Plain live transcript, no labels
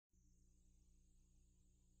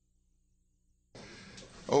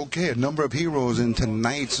Okay, a number of heroes in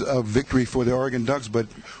tonight's victory for the Oregon Ducks, but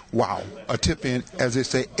wow, a tip in, as they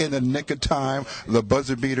say, in the nick of time, the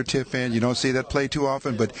buzzer beater tip in. You don't see that play too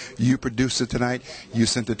often, but you produced it tonight. You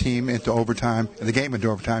sent the team into overtime, the game into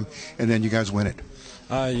overtime, and then you guys win it.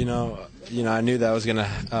 I knew that was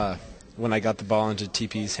gonna. When I got the ball into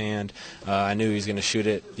TP's hand, I knew he was going to shoot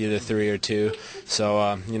it, either 3 or 2. So,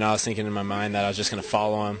 I was thinking in my mind that I was just going to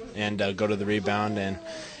follow him and go to the rebound, and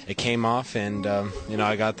it came off. And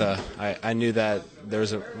I knew that there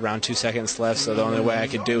was around 2 seconds left, so the only way I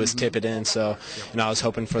could do was tip it in. So, I was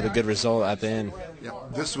hoping for the good result at the end. Yeah,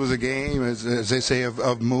 this was a game, as they say,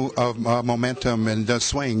 of momentum and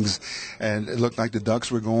swings, and it looked like the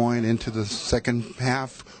Ducks were going into the second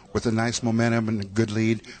half with a nice momentum and a good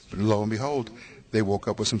lead, but lo and behold, they woke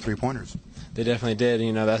up with some three-pointers. They definitely did.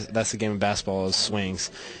 That's the game of basketball, is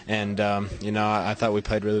swings. And, I thought we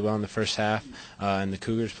played really well in the first half, and the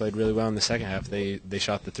Cougars played really well in the second half. They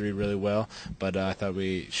shot the three really well, but I thought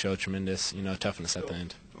we showed tremendous, toughness at the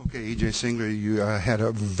end. Okay, E.J. Singler, you had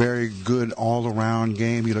a very good all-around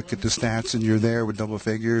game. You look at the stats, and you're there with double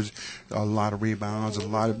figures, a lot of rebounds, a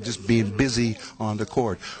lot of just being busy on the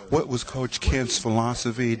court. What was Coach Kent's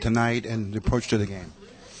philosophy tonight and the approach to the game?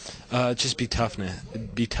 Just be tough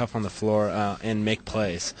on the floor, and make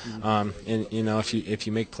plays. And if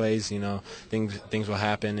you make plays, things will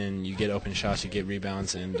happen, and you get open shots, you get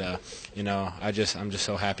rebounds, and I'm just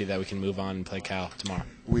so happy that we can move on and play Cal tomorrow.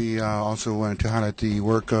 We also wanted to highlight the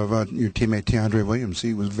work of your teammate Tiandre Williams.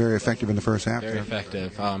 He was very effective in the first half. Very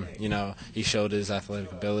effective. He showed his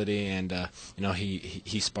athletic ability, and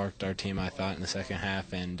he sparked our team, I thought, in the second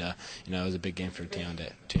half, and it was a big game for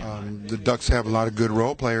Tiandre. The Ducks have a lot of good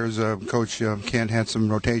role players. Coach Kent had some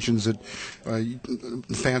rotations that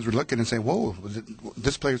fans were looking and saying, "Whoa,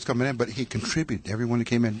 this player's coming in," but he contributed. Everyone that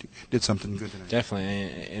came in did something good tonight.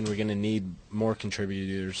 Definitely, and we're going to need more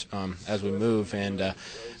contributors as we move, and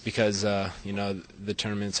because the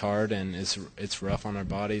tournament's hard and it's rough on our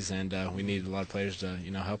bodies, and we need a lot of players to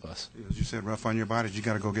help us. As you said, rough on your bodies. You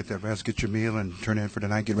got to go get that rest, get your meal, and turn in for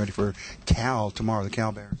tonight. Get ready for Cal tomorrow, the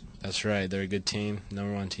Cal Bears. That's right. They're a good team,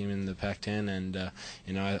 #1 team in the Pac-10, and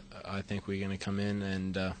I think we're going to come in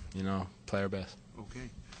and play our best.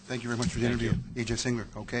 Okay. Thank you very much for the interview, E.J. Singler.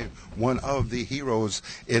 Okay, one of the heroes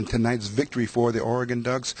in tonight's victory for the Oregon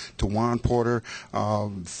Ducks, Tawan Porter,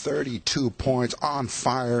 32 points, on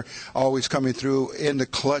fire, always coming through in the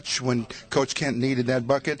clutch when Coach Kent needed that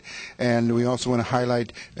bucket. And we also want to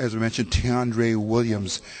highlight, as we mentioned, Tiandre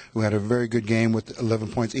Williams, who had a very good game with 11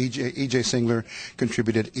 points. E.J. Singler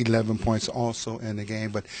contributed 11 points also in the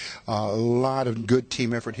game. But a lot of good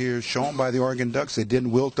team effort here shown by the Oregon Ducks. They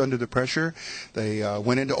didn't wilt under the pressure. They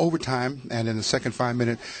went into overtime, and in the second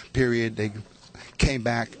 5-minute period, they came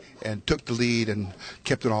back and took the lead and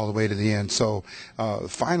kept it all the way to the end. So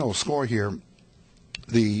final score here,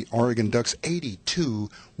 the Oregon Ducks 82,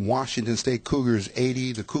 Washington State Cougars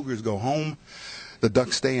 80. The Cougars go home. The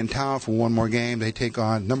Ducks stay in town for one more game. They take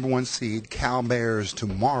on #1 seed Cal Bears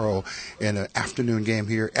tomorrow in an afternoon game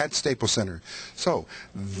here at Staples Center. So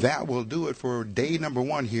that will do it for day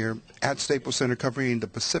 #1 here at Staples Center, covering the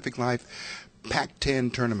Pacific Life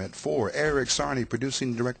Pac-10 tournament. For Eric Sarney, producing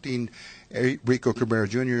and directing, Rico Cabrera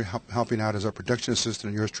Jr. helping out as our production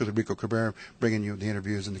assistant, and yours truly, Rico Cabrera, bringing you the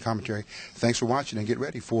interviews and the commentary. Thanks for watching, and get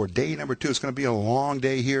ready for day #2. It's going to be a long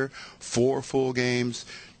day here, 4 full games,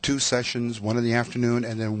 2 sessions, 1 in the afternoon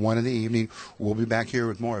and then 1 in the evening. We'll be back here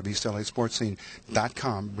with more of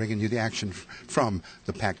EastLASportsScene.com, bringing you the action from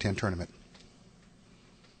the Pac-10 tournament.